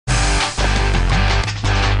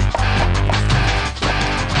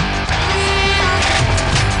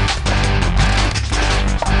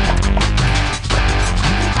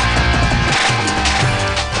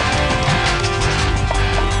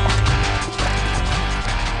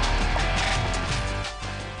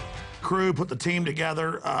crew put the team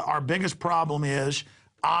together. Our biggest problem is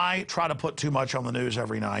I try to put too much on the news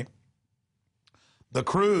every night. The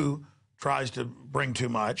crew tries to bring too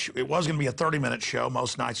much. It was going to be a 30-minute show.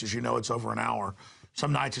 Most nights, as you know, it's over an hour.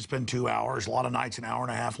 Some nights it's been 2 hours. A lot of nights an hour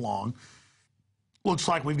and a half long. Looks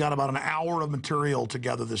like we've got about an hour of material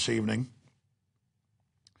together this evening.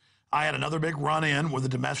 I had another big run-in with a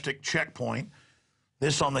domestic checkpoint.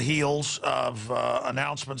 This on the heels of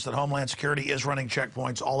announcements that Homeland Security is running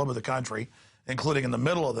checkpoints all over the country, including in the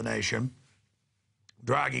middle of the nation,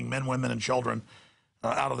 dragging men, women, and children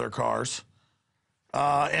out of their cars.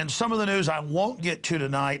 And some of the news I won't get to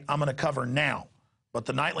tonight, I'm going to cover now. But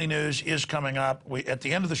the nightly news is coming up. At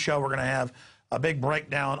the end of the show, we're going to have a big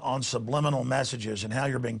breakdown on subliminal messages and how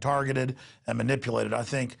you're being targeted and manipulated. I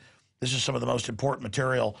think this is some of the most important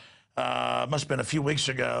material. Must have been a few weeks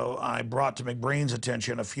ago, I brought to McBreen's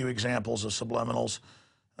attention a few examples of subliminals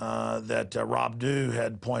that Rob Dew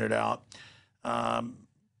had pointed out. I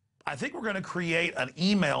think we're going to create an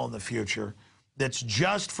email in the future that's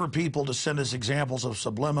just for people to send us examples of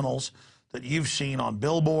subliminals that you've seen on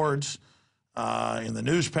billboards, in the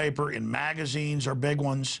newspaper, in magazines are big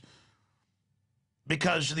ones.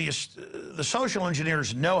 Because the social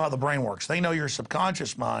engineers know how the brain works. They know your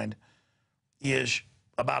subconscious mind is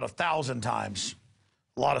about 1,000 times,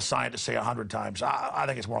 a lot of scientists say 100 times. I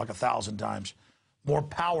think it's more like 1,000 times more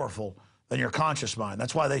powerful than your conscious mind.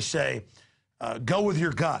 That's why they say, go with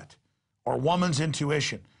your gut or woman's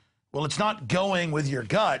intuition. Well, it's not going with your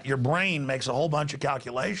gut. Your brain makes a whole bunch of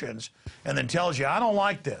calculations and then tells you, I don't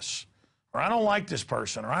like this, or I don't like this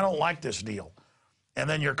person, or I don't like this deal. And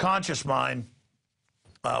then your conscious mind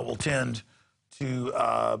will tend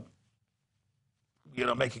to,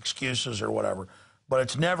 make excuses or whatever. But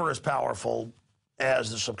it's never as powerful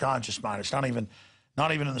as the subconscious mind. It's not even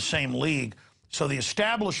in the same league. So the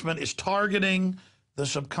establishment is targeting the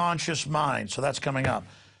subconscious mind. So that's coming up.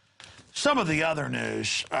 Some of the other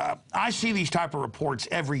news. I see these type of reports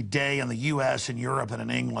every day in the U.S., in Europe, and in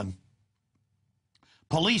England.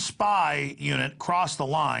 Police spy unit crossed the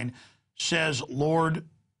line, says Lord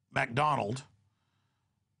MacDonald.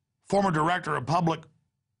 Former director of public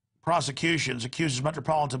prosecutions accuses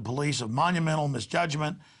Metropolitan Police of monumental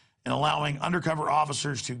misjudgment in allowing undercover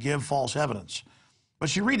officers to give false evidence.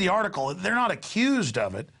 But you read the article, they're not accused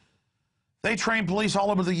of it. They train police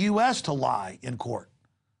all over the U.S. to lie in court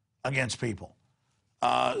against people.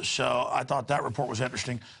 So I thought that report was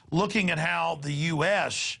interesting. Looking at how the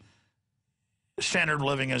U.S. standard of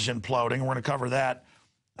living is imploding, we're going to cover that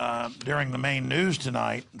during the main news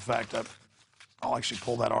tonight. In fact, I'll actually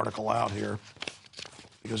pull that article out here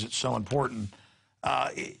because it's so important.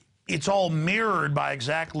 It's all mirrored by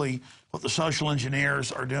exactly what the social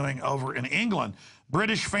engineers are doing over in England.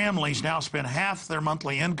 British families now spend half their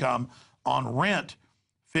monthly income on rent,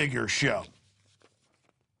 figures show.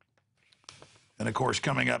 And, of course,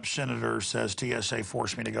 coming up, Senator says TSA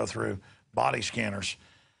forced me to go through body scanners.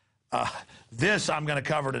 This I'm going to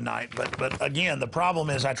cover tonight. But again, the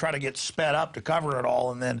problem is I try to get sped up to cover it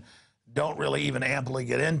all and then don't really even amply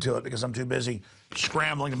get into it because I'm too busy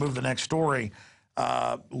scrambling to move the next story.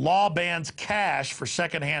 Law bans cash for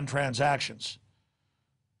secondhand transactions.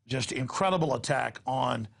 Just incredible attack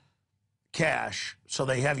on cash. So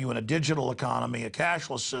they have you in a digital economy, a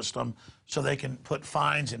cashless system, so they can put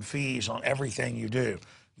fines and fees on everything you do.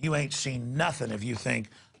 You ain't seen nothing if you think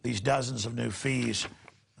these dozens of new fees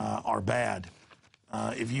are bad.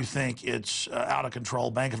 If you think it's out of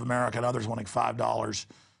control, Bank of America and others wanting $5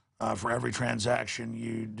 for every transaction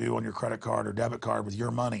you do on your credit card or debit card with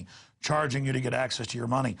your money, charging you to get access to your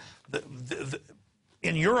money.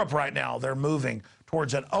 In Europe right now, they're moving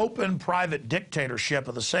towards an open private dictatorship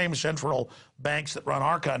of the same central banks that run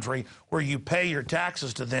our country, where you pay your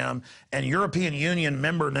taxes to them, and European Union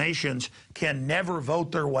member nations can never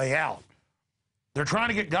vote their way out. They're trying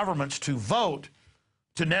to get governments to vote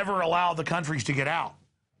to never allow the countries to get out,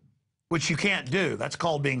 which you can't do. That's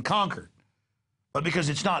called being conquered. But because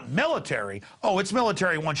it's not military, oh, it's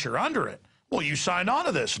military once you're under it. Well, you signed on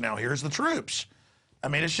to this. Now here's the troops. I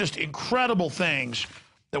mean, it's just incredible things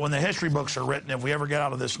that when the history books are written, if we ever get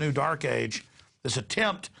out of this new dark age, this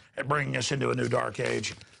attempt at bringing us into a new dark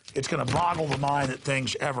age, it's going to boggle the mind that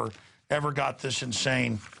things ever got this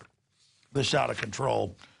insane, this out of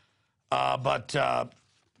control. But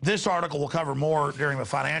this article will cover more during the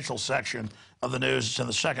financial section of the news. It's in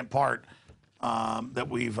the second part that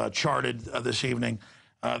we've charted this evening.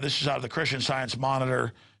 This is out of the Christian Science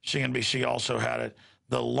Monitor. CNBC also had it.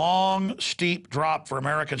 The long, steep drop for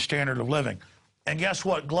American standard of living. And guess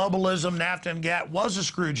what? Globalism, NAFTA, and GATT was a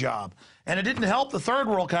screw job. And it didn't help the third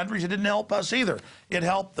world countries. It didn't help us either. It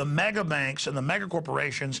helped the mega banks and the mega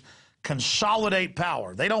corporations consolidate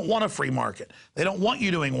power. They don't want a free market. They don't want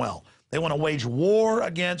you doing well. They want to wage war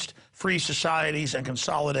against free societies and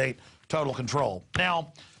consolidate total control.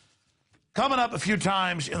 Now, coming up a few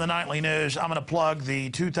times in the nightly news, I'm going to plug the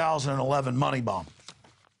 2011 money bomb.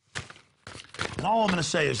 And all I'm going to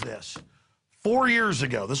say is this. 4 years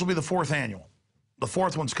ago, this will be the 4th annual. The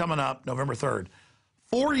 4th one's coming up November 3rd.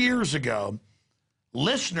 4 years ago,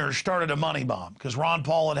 listeners started a money bomb because Ron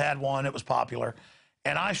Paul had one. It was popular.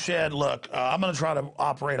 And I said, look, I'm going to try to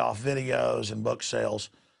operate off videos and book sales.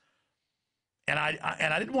 And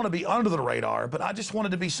I didn't want to be under the radar, but I just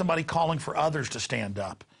wanted to be somebody calling for others to stand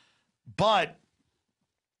up. But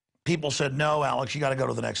people said, no, Alex, you got to go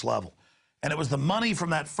to the next level. And it was the money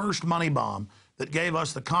from that first money bomb that gave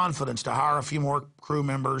us the confidence to hire a few more crew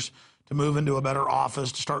members, to move into a better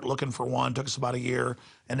office, to start looking for one. Took us about a year,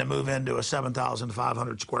 and to move into a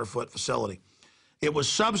 7,500 square foot facility. It was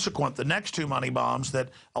subsequent, the next 2 money bombs, that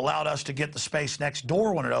allowed us to get the space next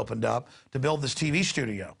door when it opened up to build this TV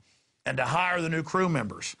studio and to hire the new crew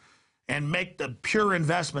members and make the pure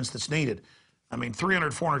investments that's needed. I mean,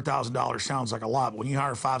 $300,000, $400,000 sounds like a lot, but when you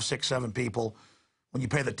hire 5, 6, 7 people, when you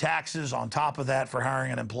pay the taxes on top of that for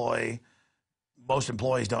hiring an employee, most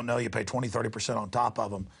employees don't know you pay 20, 30% on top of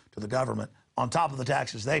them to the government, on top of the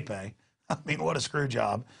taxes they pay. I mean, what a screw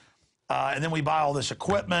job. And then we buy all this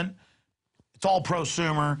equipment. It's all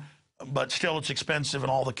prosumer, but still it's expensive,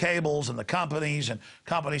 and all the cables and the companies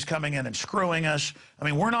coming in and screwing us. I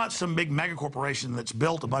mean, we're not some big mega corporation that's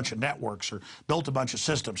built a bunch of networks or built a bunch of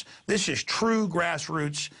systems. This is true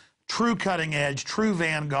grassroots, true cutting edge, true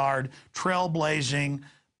vanguard, trailblazing,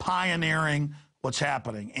 pioneering what's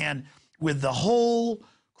happening. And with the whole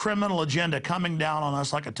criminal agenda coming down on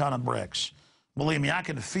us like a ton of bricks, believe me, I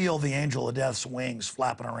can feel the angel of death's wings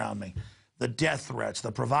flapping around me. The death threats,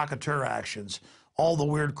 the provocateur actions, all the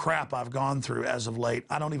weird crap I've gone through as of late,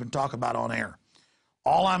 I don't even talk about on air.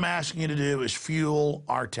 All I'm asking you to do is fuel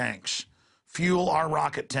our tanks, fuel our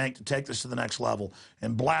rocket tank to take this to the next level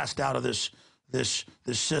and blast out of this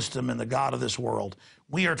system and the God of this world.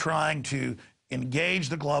 We are trying to engage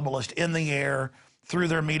the globalist in the air through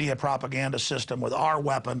their media propaganda system with our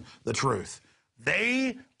weapon, the truth.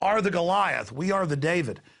 They are the Goliath. We are the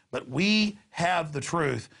David. But we have the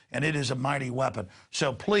truth, and it is a mighty weapon.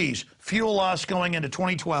 So please, fuel us going into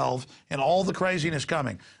 2012 and all the craziness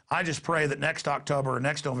coming. I just pray that next October or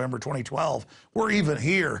next November 2012, we're even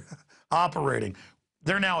here operating.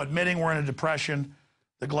 They're now admitting we're in a depression.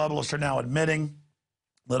 The globalists are now admitting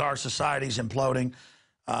that our society's imploding.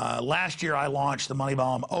 Last year, I launched the money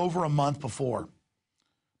bomb over a month before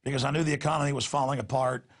because I knew the economy was falling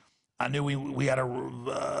apart. I knew we had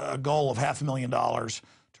a goal of $500,000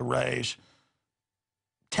 to raise.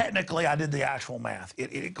 Technically, I did the actual math.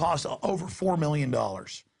 It cost over $4 million.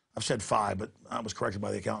 I've said 5, but I was corrected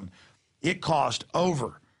by the accountant. It cost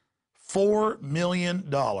over $4 million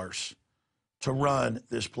to run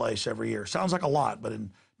this place every year. Sounds like a lot, but in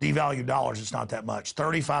devalued dollars, it's not that much.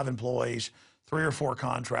 35 employees, 3 or 4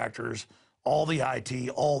 contractors, all the IT,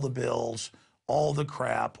 all the bills, all the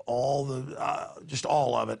crap, all the just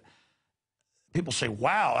all of it. People say,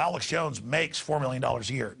 wow, Alex Jones makes $4 million a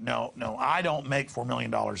year. No, I don't make $4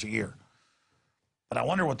 million a year. But I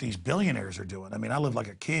wonder what these billionaires are doing. I mean, I live like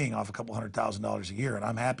a king off a couple $100,000 a year, and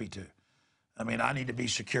I'm happy to. I mean, I need to be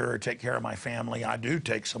secure, take care of my family. I do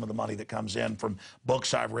take some of the money that comes in from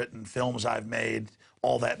books I've written, films I've made,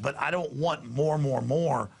 all that. But I don't want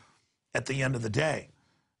more at the end of the day.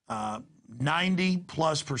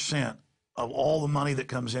 90+% of all the money that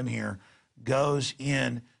comes in here goes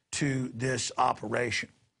in to this operation.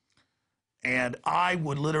 And I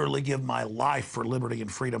would literally give my life for liberty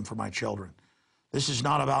and freedom for my children. This is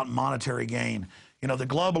not about monetary gain. You know, the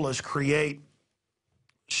globalists create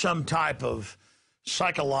some type of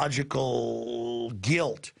psychological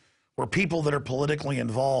guilt where people that are politically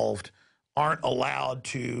involved aren't allowed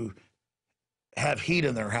to have heat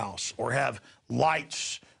in their house or have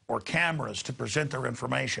lights or cameras to present their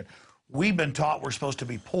information. We've been taught we're supposed to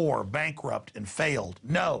be poor, bankrupt, and failed.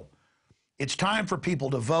 No. It's time for people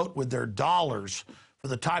to vote with their dollars for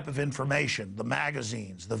the type of information, the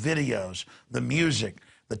magazines, the videos, the music,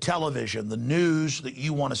 the television, the news that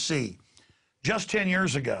you want to see. Just 10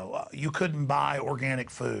 years ago, you couldn't buy organic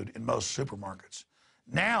food in most supermarkets.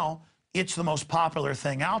 Now, it's the most popular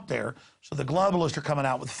thing out there, so the globalists are coming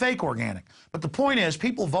out with fake organic. But the point is,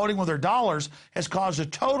 people voting with their dollars has caused a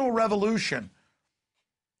total revolution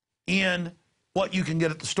in what you can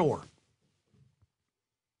get at the store.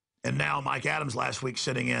 And now Mike Adams last week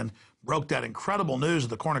sitting in broke that incredible news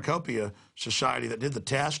of the Cornucopia Society that did the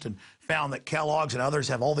test and found that Kellogg's and others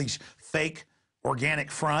have all these fake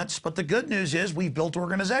organic fronts. But the good news is we've built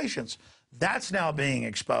organizations. That's now being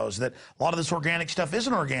exposed, that a lot of this organic stuff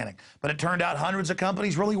isn't organic. But it turned out hundreds of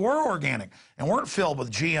companies really were organic and weren't filled with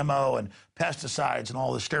GMO and pesticides and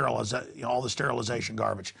all the all the sterilization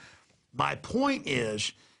garbage. My point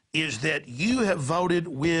is that you have voted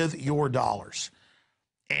with your dollars.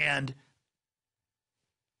 And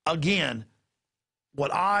again,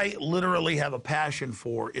 what I literally have a passion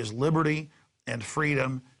for is liberty and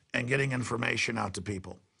freedom and getting information out to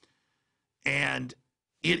people. And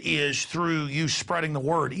it is through you spreading the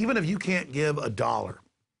word. Even if you can't give $1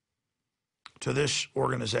 to this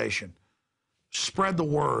organization, spread the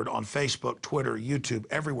word on Facebook, Twitter, YouTube,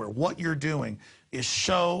 everywhere. What you're doing is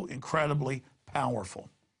so incredibly powerful.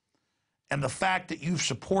 And the fact that you've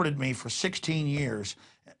supported me for 16 years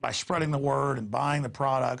by spreading the word and buying the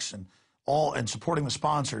products and supporting the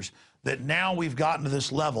sponsors, that now we've gotten to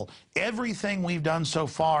this level. Everything we've done so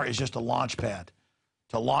far is just a launch pad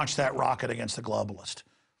to launch that rocket against the globalist.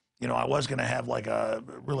 You know, I was going to have like a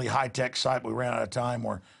really high-tech site, but we ran out of time,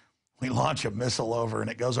 where we launch a missile over and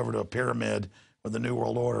it goes over to a pyramid with the New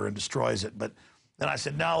World Order and destroys it. But then I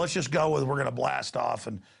said, no, let's just go with, we're going to blast off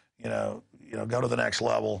and, you know, go to the next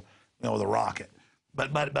level, with a rocket.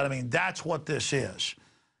 But I mean, that's what this is.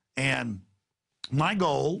 And my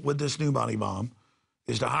goal with this new money bomb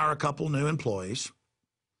is to hire a couple new employees,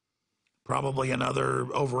 probably another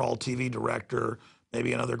overall TV director,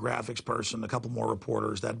 maybe another graphics person, a couple more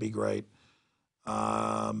reporters. That'd be great.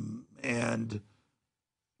 And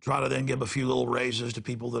try to then give a few little raises to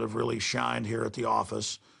people that have really shined here at the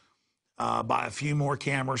office. Buy a few more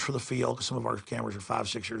cameras for the field, because some of our cameras are 5,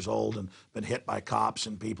 6 years old and been hit by cops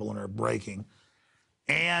and people and are breaking.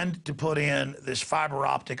 And to put in this fiber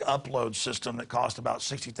optic upload system that cost about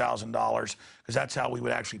 $60,000, because that's how we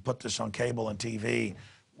would actually put this on cable and TV.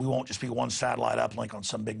 We won't just be one satellite uplink on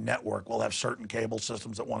some big network. We'll have certain cable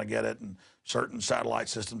systems that want to get it and certain satellite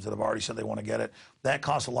systems that have already said they want to get it. That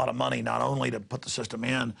costs a lot of money, not only to put the system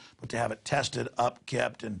in, but to have it tested,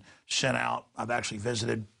 upkept, and sent out. I've actually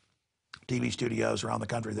visited TV studios around the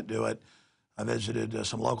country that do it. I visited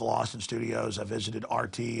some local Austin studios. I visited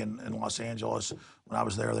RT in Los Angeles. When I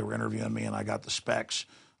was there, they were interviewing me, and I got the specs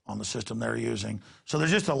on the system they're using. So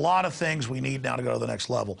there's just a lot of things we need now to go to the next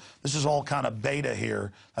level. This is all kind of beta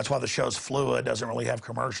here. That's why the show's fluid, doesn't really have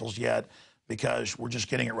commercials yet, because we're just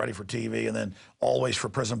getting it ready for TV. And then always for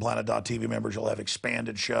PrisonPlanet.tv members, you'll have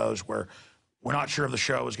expanded shows where we're not sure if the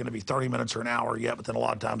show is going to be 30 minutes or an hour yet, but then a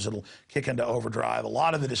lot of times it'll kick into overdrive. A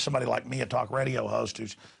lot of it is somebody like me, a talk radio host,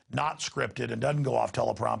 who's not scripted and doesn't go off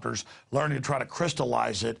teleprompters, learning to try to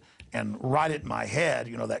crystallize it and write it in my head,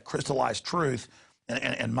 that crystallized truth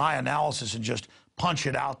and my analysis, and just punch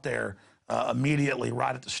it out there immediately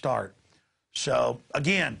right at the start. So,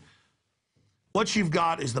 again, what you've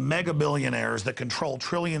got is the mega billionaires that control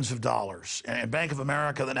trillions of dollars, and Bank of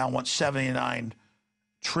America that now wants $79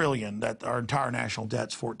 trillion, that our entire national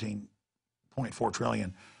debt's $14.4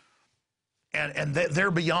 trillion. And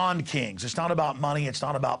they're beyond kings. It's not about money. It's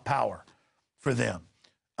not about power for them.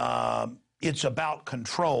 It's about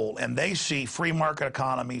control. And they see free market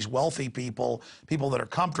economies, wealthy people, people that are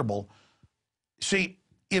comfortable. See,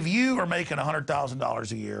 if you are making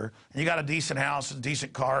 $100,000 a year and you got a decent house and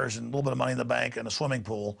decent cars and a little bit of money in the bank and a swimming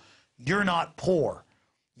pool, you're not poor.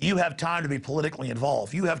 You have time to be politically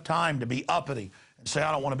involved. You have time to be uppity and say,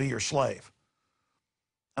 I don't want to be your slave.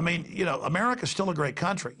 I mean, America's still a great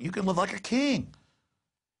country. You can live like a king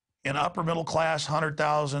in upper middle class,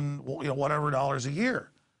 100,000, whatever dollars a year.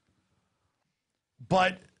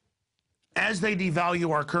 But as they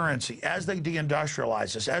devalue our currency, as they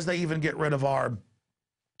deindustrialize us, as they even get rid of our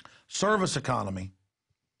service economy,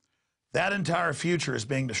 that entire future is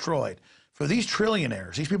being destroyed. For these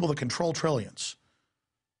trillionaires, these people that control trillions,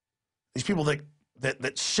 these people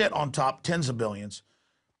that sit on top tens of billions,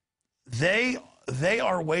 they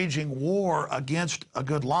are waging war against a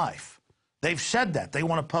good life. They've said that. They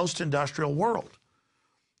want a post-industrial world.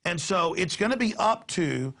 And so it's going to be up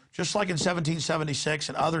to, just like in 1776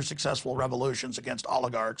 and other successful revolutions against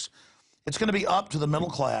oligarchs, it's going to be up to the middle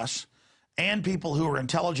class and people who are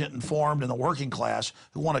intelligent, informed, in the working class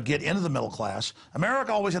who want to get into the middle class.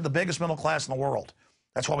 America always had the biggest middle class in the world.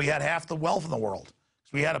 That's why we had half the wealth in the world. So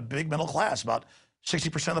we had a big middle class, about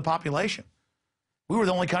 60% of the population. We were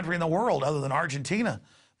the only country in the world, other than Argentina,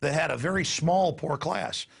 that had a very small poor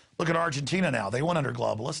class. Look at Argentina now. They went under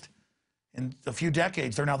globalist. In a few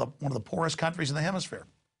decades, they're now one of the poorest countries in the hemisphere.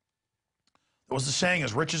 There was the saying,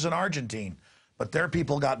 as rich as an Argentine, but their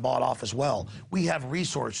people got bought off as well. We have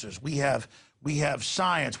resources. We have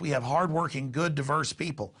science. We have hardworking, good, diverse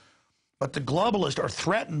people. But the globalists are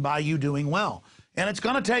threatened by you doing well. And it's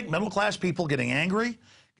going to take middle-class people getting angry,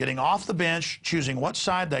 getting off the bench, choosing what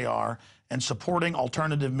side they are, and supporting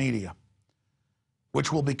alternative media,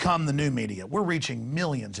 which will become the new media. We're reaching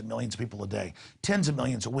millions and millions of people a day, tens of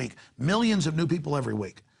millions a week, millions of new people every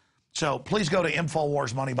week. So please go to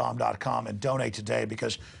InfoWarsMoneyBomb.com and donate today,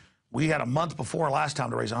 because we had a month before last time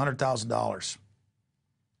to raise $100,000.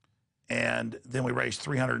 And then we raised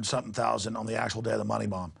 300 and something thousand on the actual day of the Money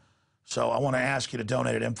Bomb. So I want to ask you to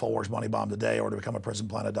donate at InfoWars Money Bomb today, or to become a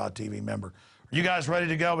PrisonPlanet.tv member. Are you guys ready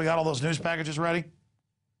to go? We got all those news packages ready?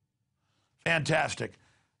 Fantastic.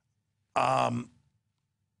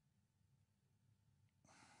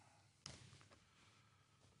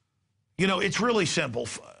 You know, it's really simple.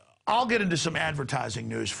 I'll get into some advertising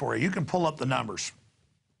news for you. You can pull up the numbers.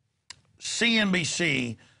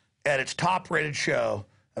 CNBC, at its top-rated show,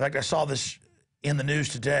 in fact, I saw this in the news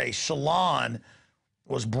today, Salon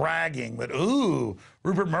was bragging that, ooh,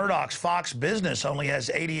 Rupert Murdoch's Fox Business only has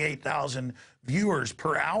 88,000 viewers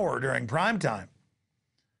per hour during prime time.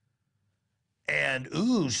 And,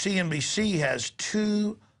 ooh, CNBC has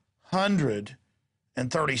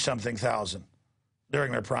 230-something thousand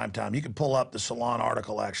during their prime time. You can pull up the Salon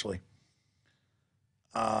article, actually.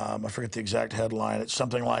 I forget the exact headline. It's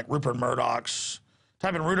something like Rupert Murdoch's,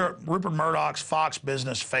 type in Rupert Murdoch's Fox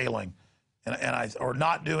Business failing. Or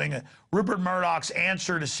not doing it. Rupert Murdoch's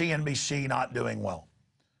answer to CNBC not doing well.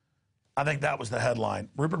 I think that was the headline.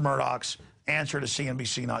 Rupert Murdoch's answer to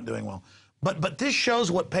CNBC not doing well. But this shows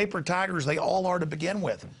what paper tigers they all are to begin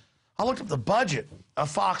with. I looked up the budget of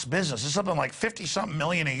Fox Business. It's something like 50-something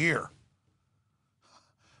million a year.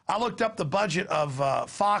 I looked up the budget of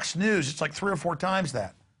Fox News. It's like 3 or 4 times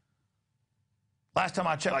that. Last time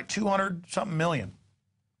I checked, like 200-something million.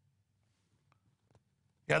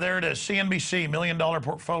 Yeah, there it is, CNBC, $1 million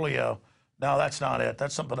portfolio. No, that's not it.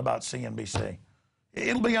 That's something about CNBC.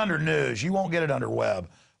 It'll be under news. You won't get it under web.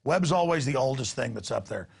 Web's always the oldest thing that's up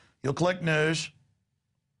there. You'll click news.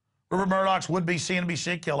 Rupert Murdoch's would-be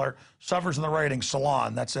CNBC killer suffers in the ratings.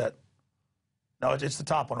 Salon, that's it. No, it's the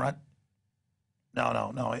top one, right?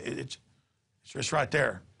 No, it's just right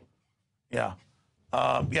there. Yeah.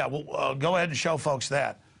 Yeah, we'll go ahead and show folks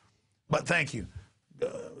that. But thank you.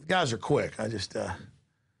 Guys are quick.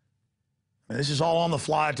 This is all on the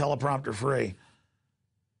fly, teleprompter free.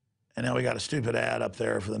 And now we got a stupid ad up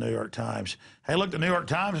there for the New York Times. Hey, look, the New York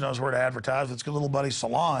Times knows where to advertise. It's good little buddy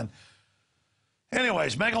Salon.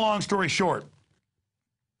 Anyways, make a long story short,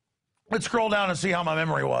 let's scroll down and see how my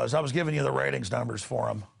memory was. I was giving you the ratings numbers for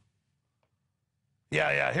them.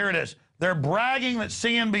 Yeah, here it is. They're bragging that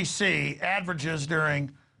CNBC averages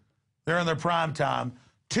during their prime time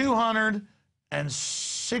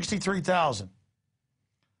 263,000.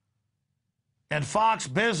 And Fox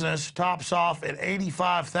Business tops off at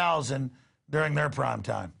 85,000 during their prime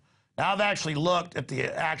time. Now, I've actually looked at the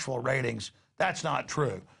actual ratings. That's not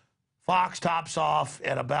true. Fox tops off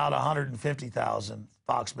at about 150,000,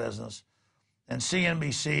 Fox Business, and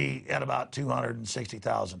CNBC at about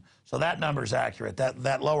 260,000. So that number is accurate.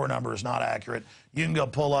 That lower number is not accurate. You can go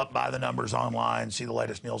pull up by the numbers online, see the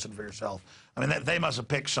latest Nielsen for yourself. I mean, they must have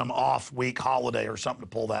picked some off-week holiday or something to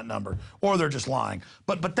pull that number, or they're just lying.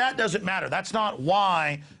 But that doesn't matter. That's not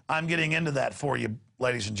why I'm getting into that for you,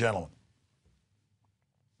 ladies and gentlemen.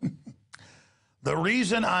 The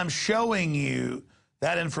reason I'm showing you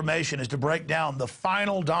that information is to break down the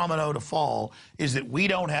final domino to fall is that we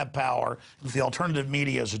don't have power, and the alternative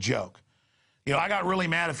media is a joke. You know, I got really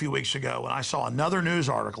mad a few weeks ago when I saw another news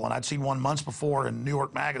article, and I'd seen one months before in New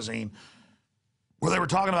York Magazine, where they were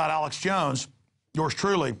talking about Alex Jones, yours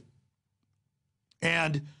truly,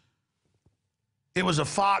 and it was a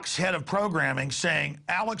Fox head of programming saying,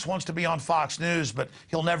 Alex wants to be on Fox News, but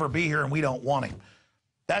he'll never be here and we don't want him.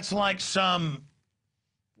 That's like some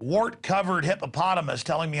wart-covered hippopotamus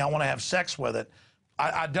telling me I want to have sex with it.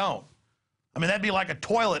 I don't. I mean, that'd be like a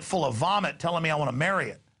toilet full of vomit telling me I want to marry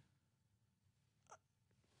it.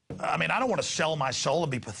 I mean, I don't want to sell my soul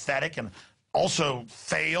and be pathetic and also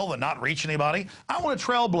fail and not reach anybody. I want to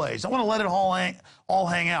trailblaze. I want to let it all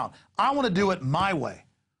hang out. I want to do it my way.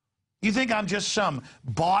 You think I'm just some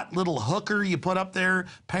bought little hooker you put up there,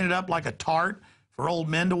 painted up like a tart for old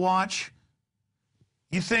men to watch?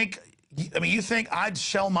 You think I'd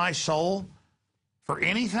sell my soul for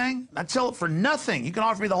anything? I'd sell it for nothing. You can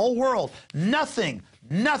offer me the whole world. Nothing.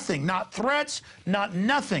 Nothing. Not threats, not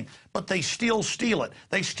nothing. But they still steal it.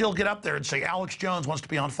 They still get up there and say, Alex Jones wants to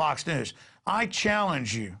be on Fox News. I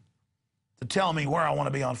challenge you to tell me where I want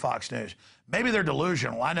to be on Fox News. Maybe they're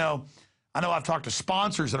delusional. I know I've talked to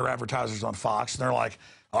sponsors that are advertisers on Fox, and they're like,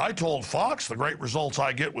 I told Fox the great results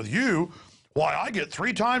I get with you. Why, I get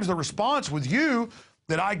 3 times the response with you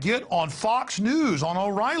that I get on Fox News, on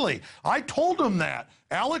O'Reilly. I told them that.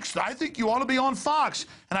 Alex, I think you ought to be on Fox.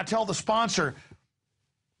 And I tell the sponsor,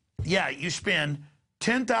 yeah, you spend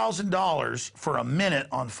 $10,000 for a minute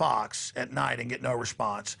on Fox at night and get no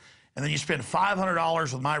response. And then you spend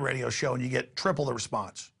 $500 with my radio show and you get triple the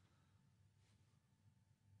response.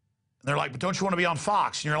 And they're like, but don't you want to be on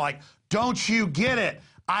Fox? And you're like, don't you get it?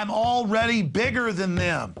 I'm already bigger than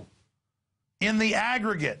them. In the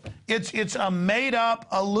aggregate, it's a made-up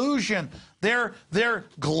illusion. They're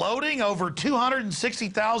gloating over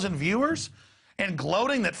 260,000 viewers and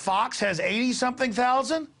gloating that Fox has 80-something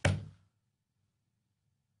thousand.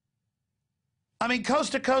 I mean,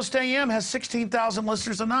 Coast to Coast AM has 16,000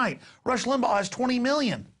 listeners a night. Rush Limbaugh has 20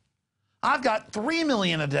 million. I've got 3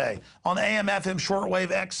 million a day on AM, FM, shortwave,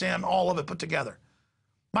 XM, all of it put together.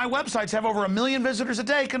 My websites have over 1 million visitors a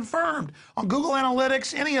day confirmed on Google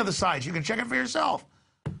Analytics, any of the sites. You can check it for yourself.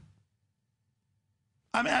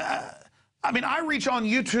 I mean, I reach on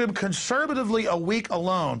YouTube conservatively a week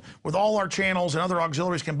alone with all our channels and other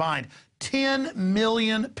auxiliaries combined. 10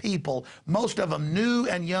 million people, most of them new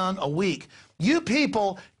and young, a week. You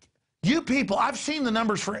people, I've seen the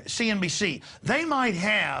numbers for CNBC. They might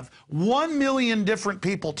have 1 million different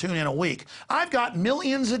people tune in a week. I've got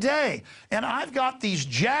millions a day. And I've got these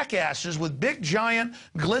jackasses with big, giant,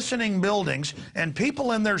 glistening buildings and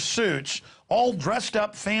people in their suits, all dressed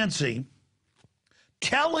up fancy,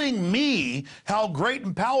 telling me how great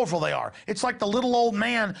and powerful they are. It's like the little old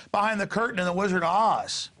man behind the curtain in The Wizard of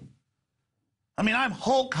Oz. I mean, I'm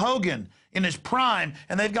Hulk Hogan in his prime,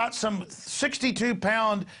 and they've got some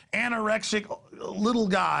 62-pound anorexic little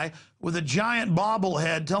guy with a giant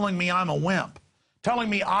bobblehead telling me I'm a wimp, telling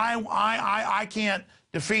me I can't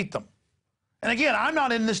defeat them. And again, I'm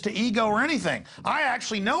not in this to ego or anything. I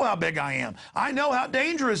actually know how big I am. I know how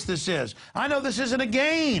dangerous this is. I know this isn't a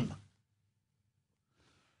game.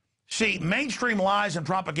 See, mainstream lies and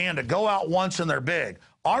propaganda go out once and they're big.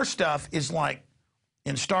 Our stuff is like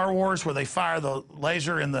in Star Wars where they fire the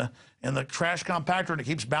laser in the trash compactor and it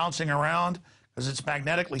keeps bouncing around because it's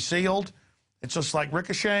magnetically sealed. It's just like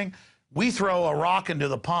ricocheting. We throw a rock into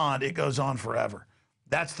the pond, it goes on forever.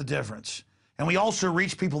 That's the difference. And we also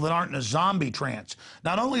reach people that aren't in a zombie trance.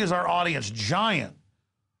 Not only is our audience giant,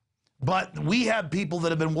 but we have people that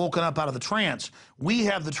have been woken up out of the trance. We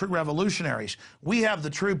have the true revolutionaries. We have the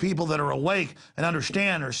true people that are awake and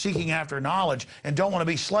understand, are seeking after knowledge and don't want to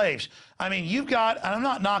be slaves. I mean, you've got, and I'm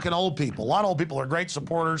not knocking old people. A lot of old people are great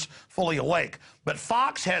supporters, fully awake. But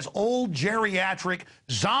Fox has old geriatric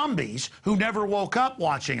zombies who never woke up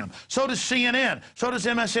watching them. So does CNN. So does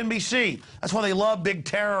MSNBC. That's why they love big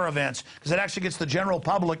terror events, because it actually gets the general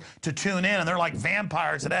public to tune in, and they're like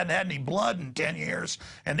vampires that hadn't had any blood in 10 years.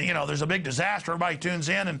 And, you know, there's a big disaster. Everybody tunes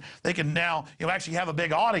in, and they can now, you know, actually have a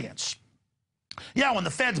big audience. Yeah, when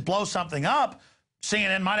the feds blow something up,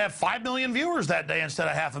 CNN might have 5 million viewers that day instead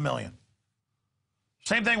of 500,000.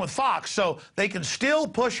 Same thing with Fox, so they can still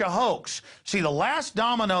push a hoax. See, the last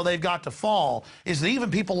domino they've got to fall is that even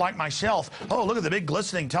people like myself, oh, look at the big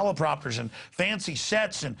glistening teleprompters and fancy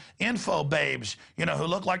sets and info babes, you know, who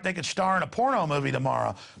look like they could star in a porno movie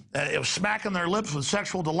tomorrow. It was smacking their lips with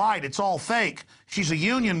sexual delight. It's all fake. She's a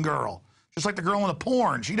union girl, just like the girl in the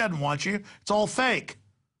porn. She doesn't want you. It's all fake.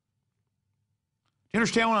 You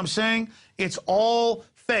understand what I'm saying? It's all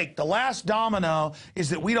fake. The last domino is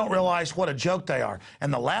that we don't realize what a joke they are.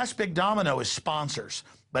 And the last big domino is sponsors.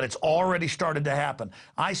 But it's already started to happen.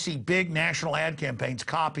 I see big national ad campaigns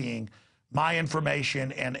copying my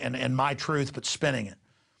information and my truth, but spinning it.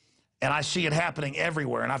 And I see it happening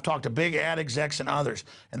everywhere. And I've talked to big ad execs and others.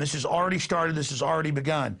 And this has already started. This has already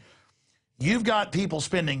begun. You've got people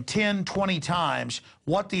spending 10, 20 times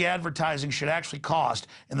what the advertising should actually cost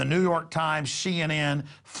in the New York Times, CNN,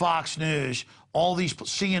 Fox News, all these,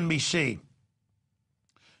 CNBC.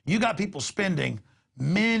 You got people spending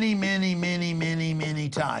many, many, many, many, many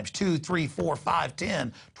times, 2, 3, 4, 5,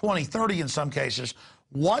 10, 20, 30 in some cases,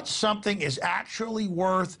 what something is actually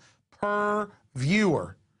worth per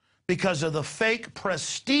viewer because of the fake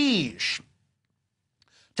prestige.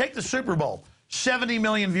 Take the Super Bowl. 70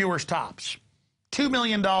 million viewers tops. $2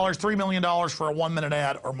 million, $3 million for a 1-minute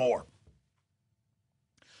ad or more.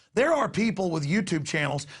 There are people with YouTube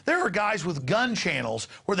channels. There are guys with gun channels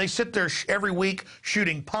where they sit there every week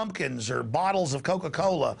shooting pumpkins or bottles of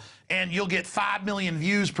Coca-Cola, and you'll get 5 million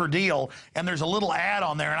views per deal, and there's a little ad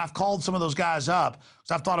on there, and I've called some of those guys up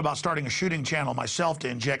because I've thought about starting a shooting channel myself to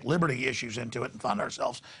inject liberty issues into it and fund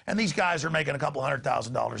ourselves, and these guys are making a couple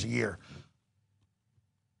 $100,000 a year.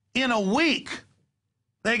 In a week,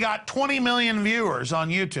 they got 20 million viewers on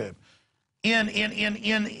YouTube. In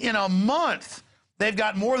a month, They've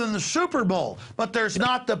got more than the Super Bowl, but there's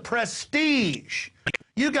not the prestige.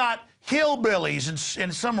 You got hillbillies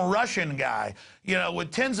and some Russian guy, you know,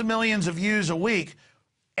 with tens of millions of views a week,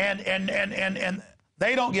 and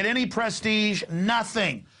they don't get any prestige,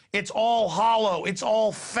 nothing. It's all hollow. It's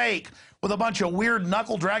all fake, with a bunch of weird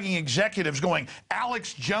knuckle-dragging executives going,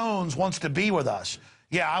 Alex Jones wants to be with us.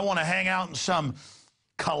 Yeah, I want to hang out in some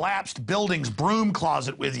collapsed building's broom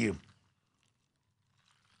closet with you.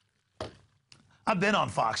 I've been on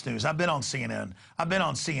Fox News. I've been on CNN. I've been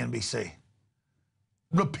on CNBC.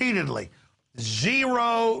 Repeatedly.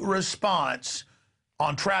 Zero response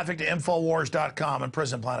on traffic to InfoWars.com and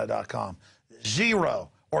PrisonPlanet.com. Zero,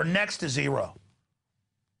 or next to zero.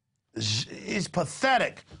 It's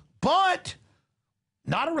pathetic. But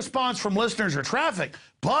not a response from listeners or traffic,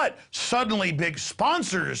 but suddenly big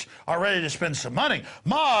sponsors are ready to spend some money.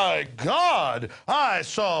 My God, I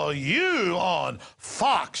saw you on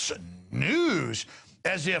Fox News,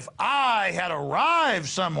 as if I had arrived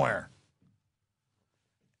somewhere.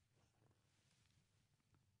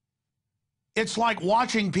 It's like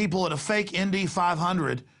watching people at a fake Indy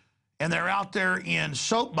 500, and they're out there in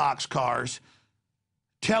soapbox cars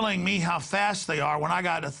telling me how fast they are when I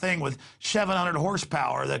got a thing with 700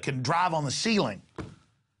 horsepower that can drive on the ceiling.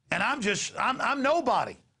 And I'm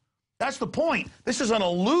nobody. That's the point. This is an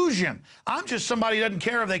illusion. I'm just somebody who doesn't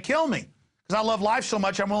care if they kill me, because I love life so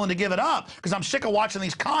much I'm willing to give it up, because I'm sick of watching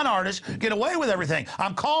these con artists get away with everything.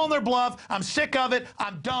 I'm calling their bluff. I'm sick of it.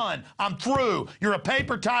 I'm done. I'm through. You're a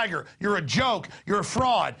paper tiger. You're a joke. You're a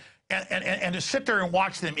fraud. And to sit there and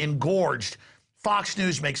watch them engorged. Fox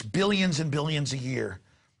News makes billions and billions a year,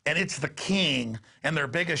 and it's the king, and their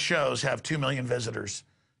biggest shows have 2 million visitors,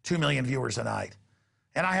 2 million viewers a night.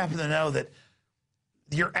 And I happen to know that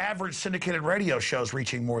your average syndicated radio show is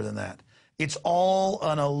reaching more than that. It's all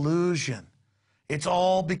an illusion. It's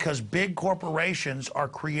all because big corporations are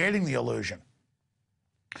creating the illusion.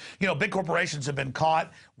 You know, big corporations have been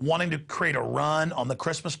caught wanting to create a run on the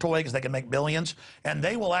Christmas toy because they can make billions, and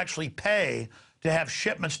they will actually pay to have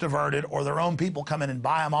shipments diverted, or their own people come in and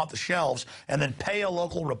buy them off the shelves and then pay a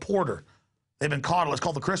local reporter. They've been caught, it's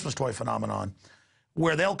called the Christmas toy phenomenon,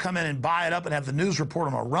 where they'll come in and buy it up and have the news report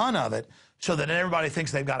on a run of it so that everybody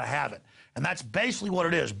thinks they've got to have it. And that's basically what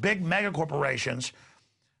it is. Big mega corporations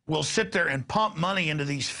will sit there and pump money into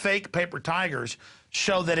these fake paper tigers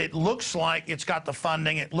so that it looks like it's got the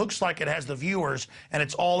funding, it looks like it has the viewers, and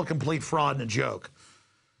it's all a complete fraud and a joke.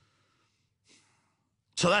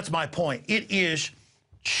 So that's my point. It is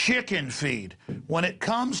chicken feed when it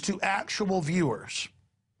comes to actual viewers.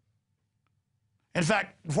 In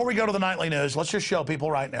fact, before we go to the nightly news, let's just show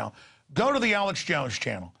people right now. Go to the Alex Jones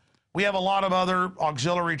channel. We have a lot of other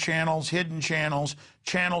auxiliary channels, hidden channels,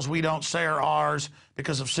 channels we don't say are ours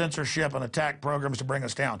because of censorship and attack programs to bring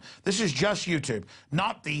us down. This is just YouTube,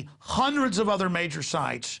 not the hundreds of other major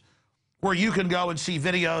sites where you can go and see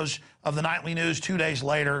videos of the nightly news 2 days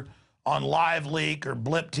later on Live Leak or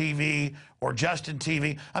Blip TV or Justin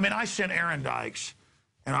TV. I mean, I sent Aaron Dykes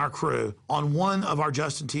and our crew on one of our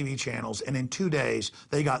Justin TV channels, and in 2 days,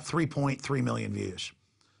 they got 3.3 million views.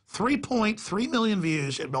 3.3 million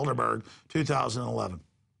views at Bilderberg 2011.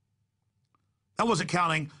 That wasn't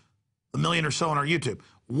counting the million or so on our YouTube.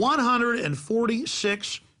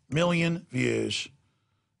 146 million views,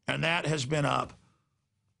 and that has been up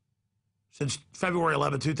since February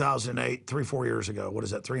 11, 2008, 3-4 years ago. What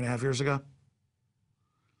is that, 3.5 years ago?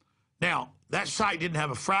 Now, that site didn't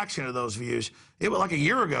have a fraction of those views. It was like a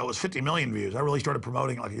year ago, it was 50 million views. I really started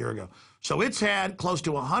promoting it like a year ago. So it's had close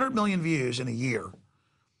to 100 million views in a year.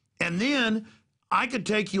 And then I could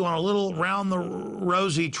take you on a little round the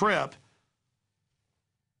rosy trip.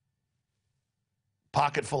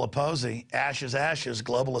 Pocket full of posy, ashes, ashes,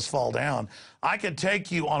 globalists fall down. I could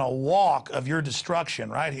take you on a walk of your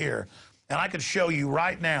destruction right here. And I could show you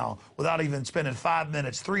right now, without even spending 5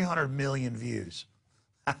 minutes, 300 million views.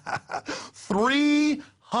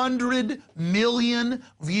 300 million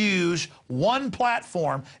views, one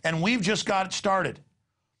platform, and we've just got it started.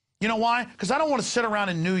 You know why? Because I don't want to sit around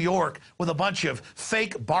in New York with a bunch of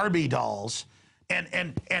fake Barbie dolls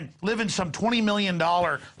and live in some $20 million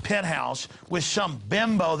penthouse with some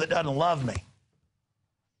bimbo that doesn't love me.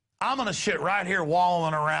 I'm going to sit right here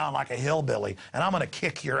wallowing around like a hillbilly, and I'm going to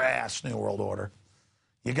kick your ass, New World Order.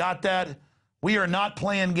 You got that? We are not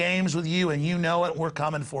playing games with you, and you know it. We're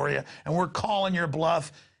coming for you, and we're calling your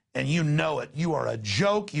bluff, and you know it. You are a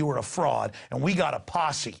joke. You are a fraud, and we got a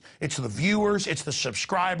posse. It's the viewers. It's the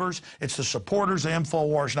subscribers. It's the supporters of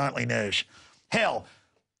InfoWars Nightly News. Hell,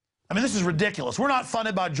 I mean, this is ridiculous. We're not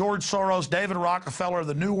funded by George Soros, David Rockefeller,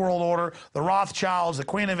 the New World Order, the Rothschilds, the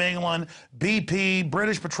Queen of England, BP,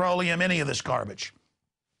 British Petroleum, any of this garbage.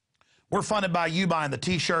 We're funded by you buying the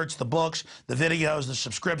T-shirts, the books, the videos, the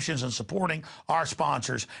subscriptions, and supporting our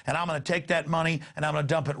sponsors. And I'm going to take that money and I'm going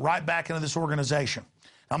to dump it right back into this organization.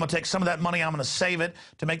 I'm going to take some of that money, I'm going to save it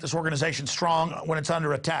to make this organization strong when it's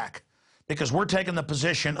under attack. Because we're taking the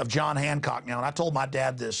position of John Hancock now. And I told my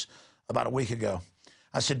dad this about a week ago.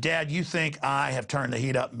 I said, Dad, you think I have turned the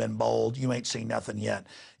heat up and been bold? You ain't seen nothing yet.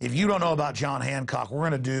 If you don't know about John Hancock, we're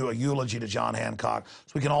going to do a eulogy to John Hancock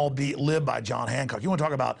so we can all live by John Hancock. You want to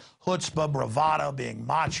talk about chutzpah, bravado, being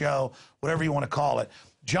macho, whatever you want to call it.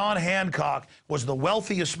 John Hancock was the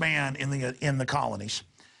wealthiest man in the colonies,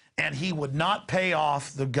 and he would not pay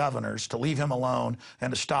off the governors to leave him alone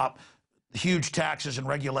and to stop huge taxes and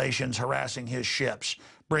regulations harassing his ships,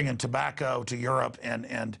 bringing tobacco to Europe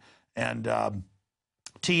and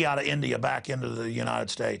tea out of India back into the United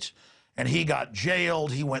States. And he got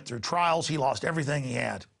jailed. He went through trials. He lost everything he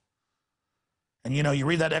had. And, you know, you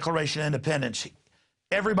read that Declaration of Independence,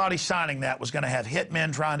 everybody signing that was going to have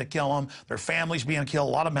hitmen trying to kill them, their families being killed.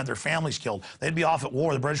 A lot of them had their families killed. They'd be off at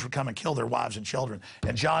war. The British would come and kill their wives and children.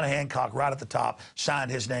 And John Hancock, right at the top,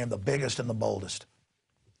 signed his name, the biggest and the boldest.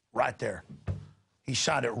 Right there. He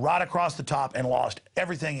signed it right across the top and lost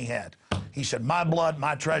everything he had. He said, my blood,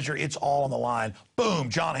 my treasure, it's all on the line. Boom,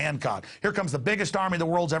 John Hancock. Here comes the biggest army the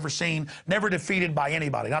world's ever seen, never defeated by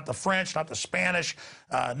anybody. Not the French, not the Spanish,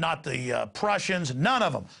 not the Prussians, none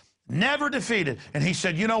of them. Never defeated. And he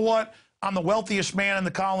said, you know what? I'm the wealthiest man in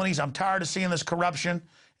the colonies. I'm tired of seeing this corruption.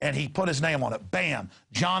 And he put his name on it. Bam,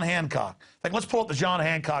 John Hancock. Like, let's pull up the John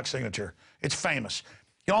Hancock signature. It's famous.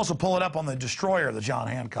 You can also pull it up on the destroyer, the John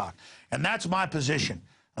Hancock. And that's my position,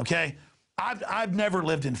 okay? I've never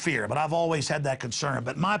lived in fear, but I've always had that concern.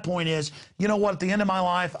 But my point is, you know what? At the end of my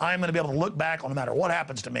life, I'm going to be able to look back on no matter what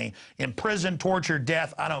happens to me, in prison, torture,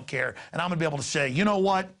 death, I don't care. And I'm going to be able to say, you know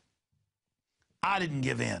what? I didn't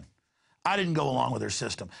give in. I didn't go along with their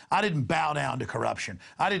system. I didn't bow down to corruption.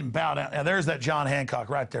 I didn't bow down. Now, there's that John Hancock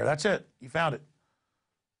right there. That's it. You found it.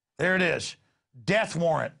 There it is. Death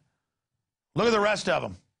warrant. Look at the rest of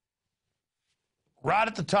them. Right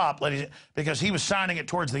at the top, ladies, because he was signing it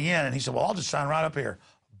towards the end, and he said, well, I'll just sign right up here.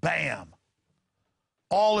 Bam.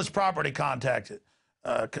 All his property contacted,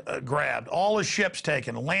 grabbed, all his ships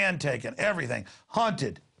taken, land taken, everything,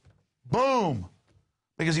 hunted. Boom.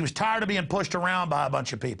 Because he was tired of being pushed around by a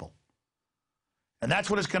bunch of people. And that's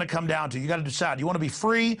what it's going to come down to. You got to decide, do you want to be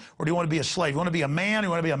free or do you want to be a slave? You want to be a man or you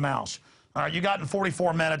want to be a mouse? All right, you got in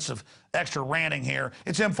 44 minutes of extra ranting here.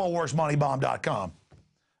 It's InfoWarsMoneyBomb.com.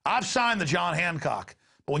 I've signed the John Hancock.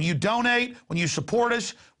 But when you donate, when you support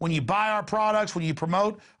us, when you buy our products, when you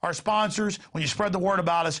promote our sponsors, when you spread the word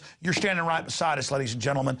about us, you're standing right beside us, ladies and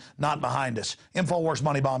gentlemen, not behind us.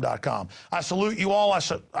 InfoWarsMoneyBomb.com. I salute you all. I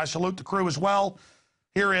salute the crew as well.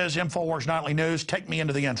 Here is InfoWars Nightly News. Take me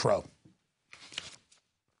into the intro.